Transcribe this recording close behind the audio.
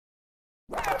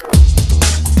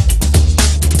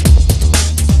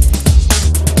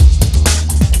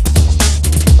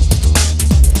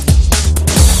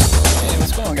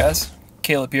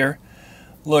Caleb here.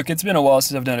 Look, it's been a while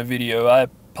since I've done a video. I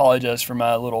apologize for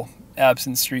my little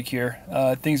absence streak here.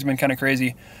 Things have been kind of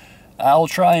crazy. I'll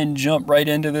try and jump right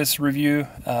into this review.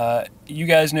 You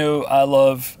guys know I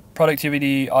love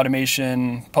productivity,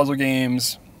 automation, puzzle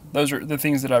games. Those are the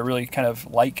things that I really kind of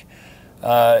like.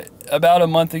 About a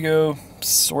month ago,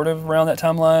 sort of around that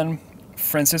timeline,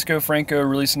 Franco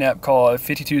released an app called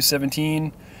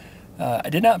 5217. I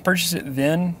did not purchase it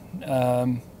then.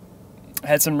 I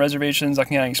had some reservations. I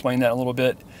can kind of explain that a little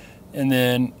bit. And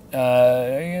then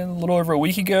a little over a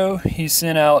week ago, he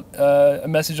sent out a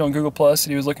message on Google Plus that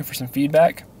he was looking for some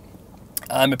feedback.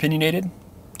 I'm opinionated.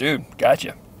 Dude,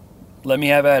 gotcha. Let me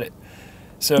have at it.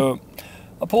 So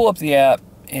I'll pull up the app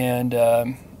and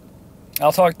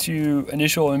I'll talk to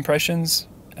initial impressions.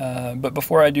 But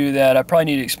before I do that, I probably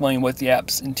need to explain what the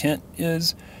app's intent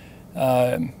is.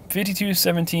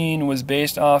 5217 was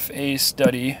based off a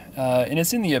study, and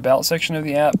it's in the About section of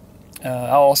the app.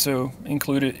 I'll also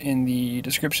include it in the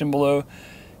description below.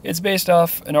 It's based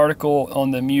off an article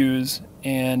on the Muse,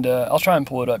 and I'll try and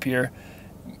pull it up here.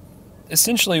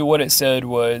 Essentially what it said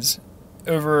was,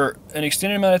 over an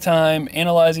extended amount of time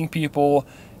analyzing people,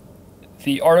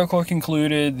 the article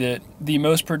concluded that the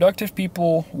most productive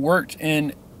people worked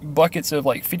in buckets of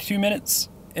like 52 minutes,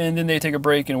 and then they take a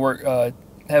break and work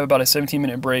have about a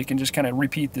 17-minute break and just kind of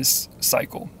repeat this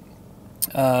cycle.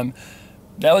 That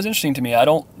was interesting to me. I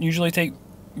don't usually take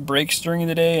breaks during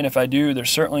the day, and if I do, they're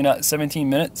certainly not 17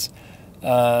 minutes.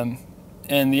 And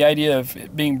the idea of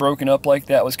it being broken up like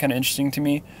that was kind of interesting to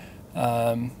me.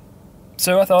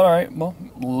 So I thought, all right, well,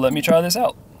 let me try this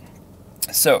out.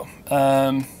 So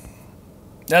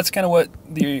that's kind of what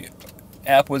the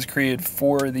app was created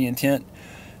for, the intent.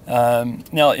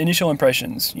 Now, initial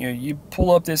impressions. You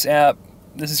pull up this app.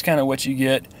 This is kind of what you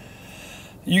get.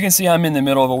 You can see I'm in the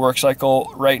middle of a work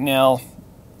cycle right now.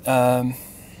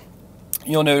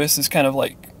 You'll notice it's kind of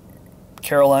like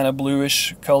Carolina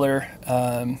bluish color.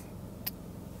 I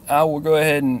will go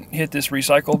ahead and hit this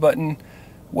recycle button.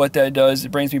 What that does, it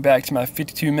brings me back to my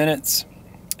 52 minutes.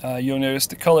 You'll notice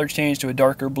the color changed to a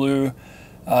darker blue.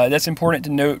 That's important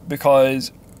to note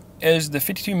because as the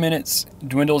 52 minutes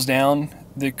dwindles down,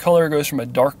 the color goes from a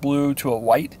dark blue to a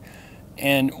white.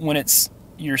 And when it's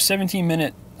your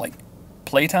 17-minute like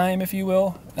playtime, if you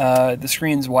will, the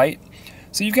screen's white.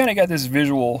 So you've kind of got this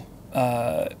visual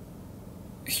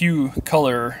hue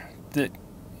color that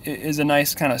is a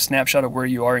nice kind of snapshot of where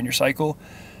you are in your cycle.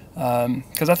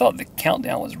 Because I thought the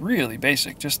countdown was really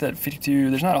basic, just that 52.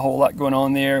 There's not a whole lot going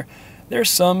on there. There's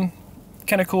some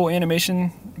kind of cool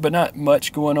animation, but not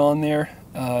much going on there.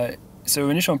 So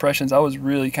initial impressions, I was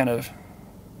really kind of,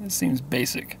 it seems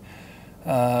basic.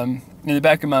 In the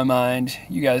back of my mind,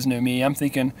 you guys know me, I'm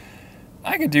thinking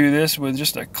I could do this with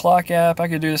just a clock app. I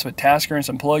could do this with Tasker and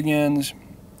some plugins.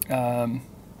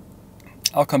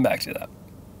 I'll come back to that.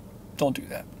 Don't do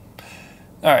that.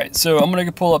 Alright, so I'm going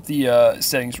to pull up the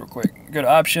settings real quick. Go to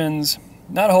options.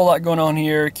 Not a whole lot going on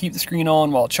here. Keep the screen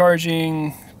on while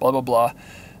charging. Blah, blah, blah.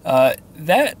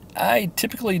 That I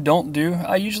typically don't do.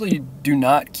 I usually do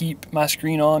not keep my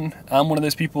screen on. I'm one of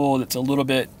those people that's a little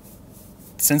bit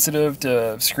sensitive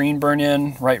to screen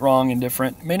burn-in, right, wrong,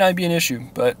 indifferent. May not be an issue,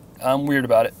 but I'm weird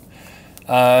about it.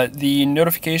 The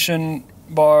notification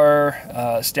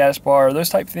bar, status bar, those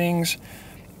type things,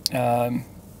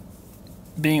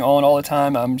 being on all the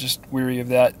time, I'm just weary of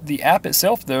that. The app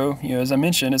itself, though, as I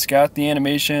mentioned, it's got the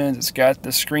animations, it's got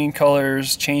the screen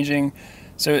colors changing,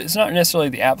 so it's not necessarily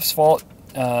the app's fault,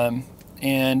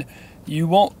 and you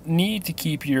won't need to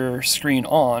keep your screen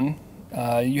on.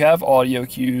 You have audio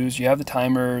cues, you have the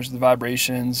timers, the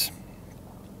vibrations.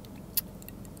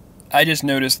 I just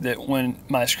noticed that when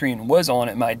my screen was on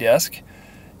at my desk,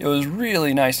 it was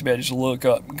really nice to be able to just look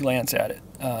up, glance at it.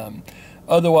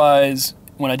 Otherwise,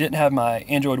 when I didn't have my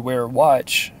Android Wear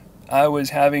watch, I was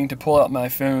having to pull out my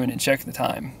phone and check the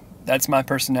time. That's my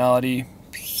personality.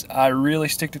 I really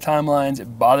stick to timelines.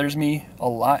 It bothers me a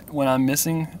lot when I'm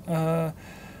missing a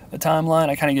timeline.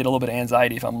 I kind of get a little bit of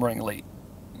anxiety if I'm running late.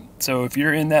 So if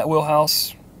you're in that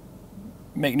wheelhouse,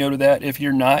 make note of that. If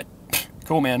you're not,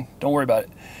 cool, man, don't worry about it.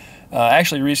 I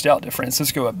actually reached out to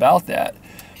Francisco about that,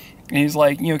 and he's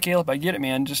like, Caleb, I get it,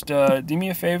 man. Just do me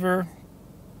a favor.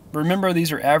 Remember,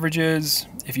 these are averages.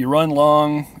 If you run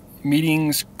long,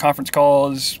 meetings, conference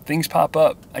calls, things pop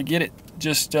up. I get it.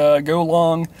 Just go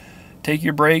long, take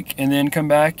your break, and then come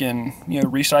back and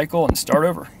recycle and start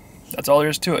over. That's all there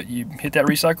is to it. You hit that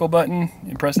recycle button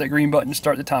and press that green button to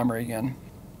start the timer again.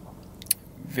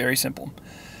 Very simple.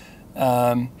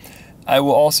 I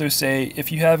will also say,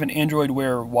 if you have an Android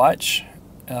Wear watch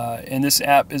and this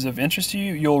app is of interest to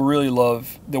you, you'll really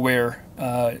love the Wear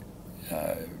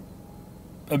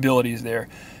abilities there.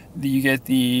 You get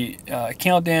the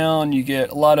countdown, you get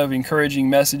a lot of encouraging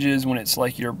messages when it's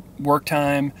like your work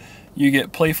time, you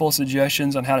get playful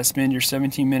suggestions on how to spend your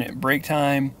 17-minute break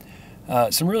time,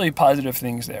 some really positive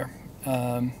things there.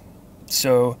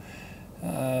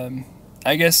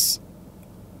 I guess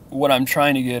what I'm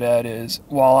trying to get at is,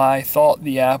 while I thought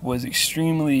the app was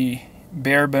extremely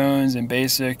bare bones and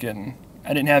basic, and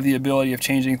I didn't have the ability of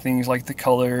changing things like the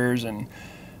colors and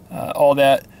all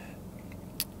that,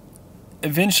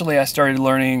 eventually I started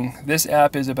learning this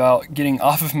app is about getting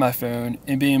off of my phone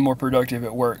and being more productive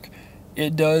at work.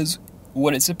 It does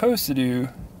what it's supposed to do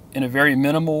in a very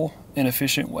minimal and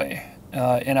efficient way,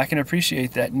 and I can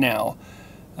appreciate that now.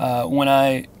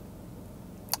 And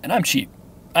I'm cheap.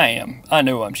 I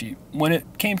know I'm cheap. When it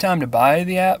came time to buy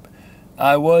the app,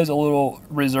 I was a little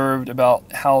reserved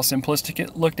about how simplistic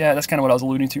it looked at. That's kind of what I was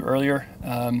alluding to earlier.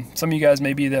 Some of you guys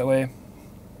may be that way.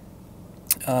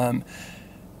 And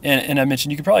I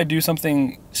mentioned you could probably do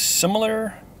something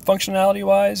similar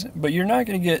functionality-wise, but you're not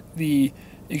going to get the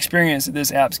experience that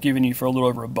this app's giving you for a little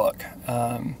over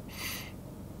 $1.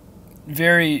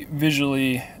 Very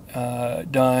visually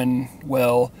done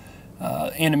well.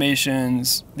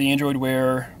 Animations, the Android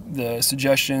Wear, the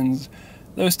suggestions,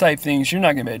 those type things you're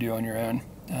not going to be able to do on your own.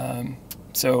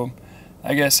 So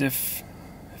I guess if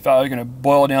I was going to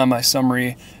boil down my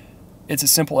summary, it's a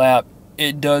simple app.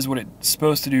 It does what it's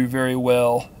supposed to do very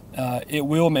well. It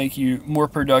will make you more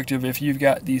productive if you've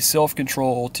got the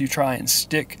self-control to try and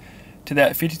stick to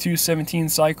that 52-17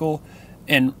 cycle,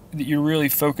 and you really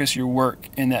focus your work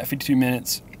in that 52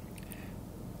 minutes.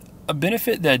 A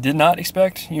benefit that I did not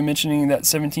expect, you mentioning that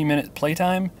 17-minute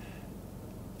playtime,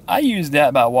 I use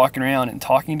that by walking around and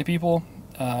talking to people.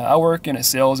 I work in a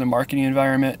sales and marketing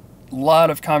environment, a lot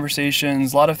of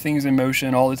conversations, a lot of things in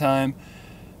motion all the time.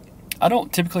 I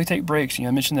don't typically take breaks, I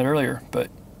mentioned that earlier, but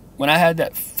when I had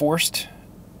that forced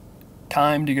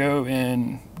time to go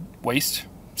and waste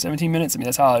 17 minutes,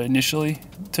 that's how I initially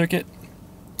took it,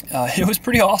 it was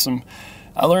pretty awesome.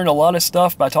 I learned a lot of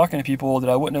stuff by talking to people that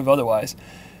I wouldn't have otherwise.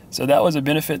 So that was a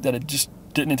benefit that I just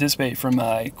didn't anticipate from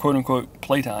my quote-unquote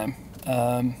playtime.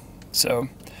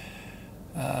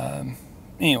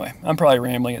 Anyway, I'm probably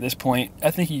rambling at this point.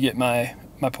 I think you get my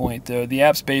point, though. The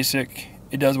app's basic.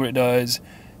 It does what it does.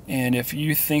 And if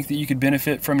you think that you could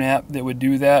benefit from an app that would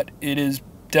do that, it is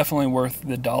definitely worth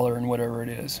the $1 and whatever it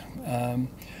is.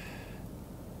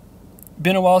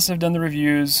 Been a while since I've done the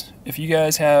reviews. If you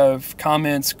guys have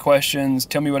comments, questions,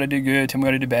 tell me what I did good, tell me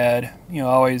what I did bad. I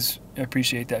always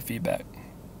appreciate that feedback.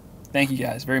 Thank you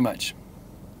guys very much.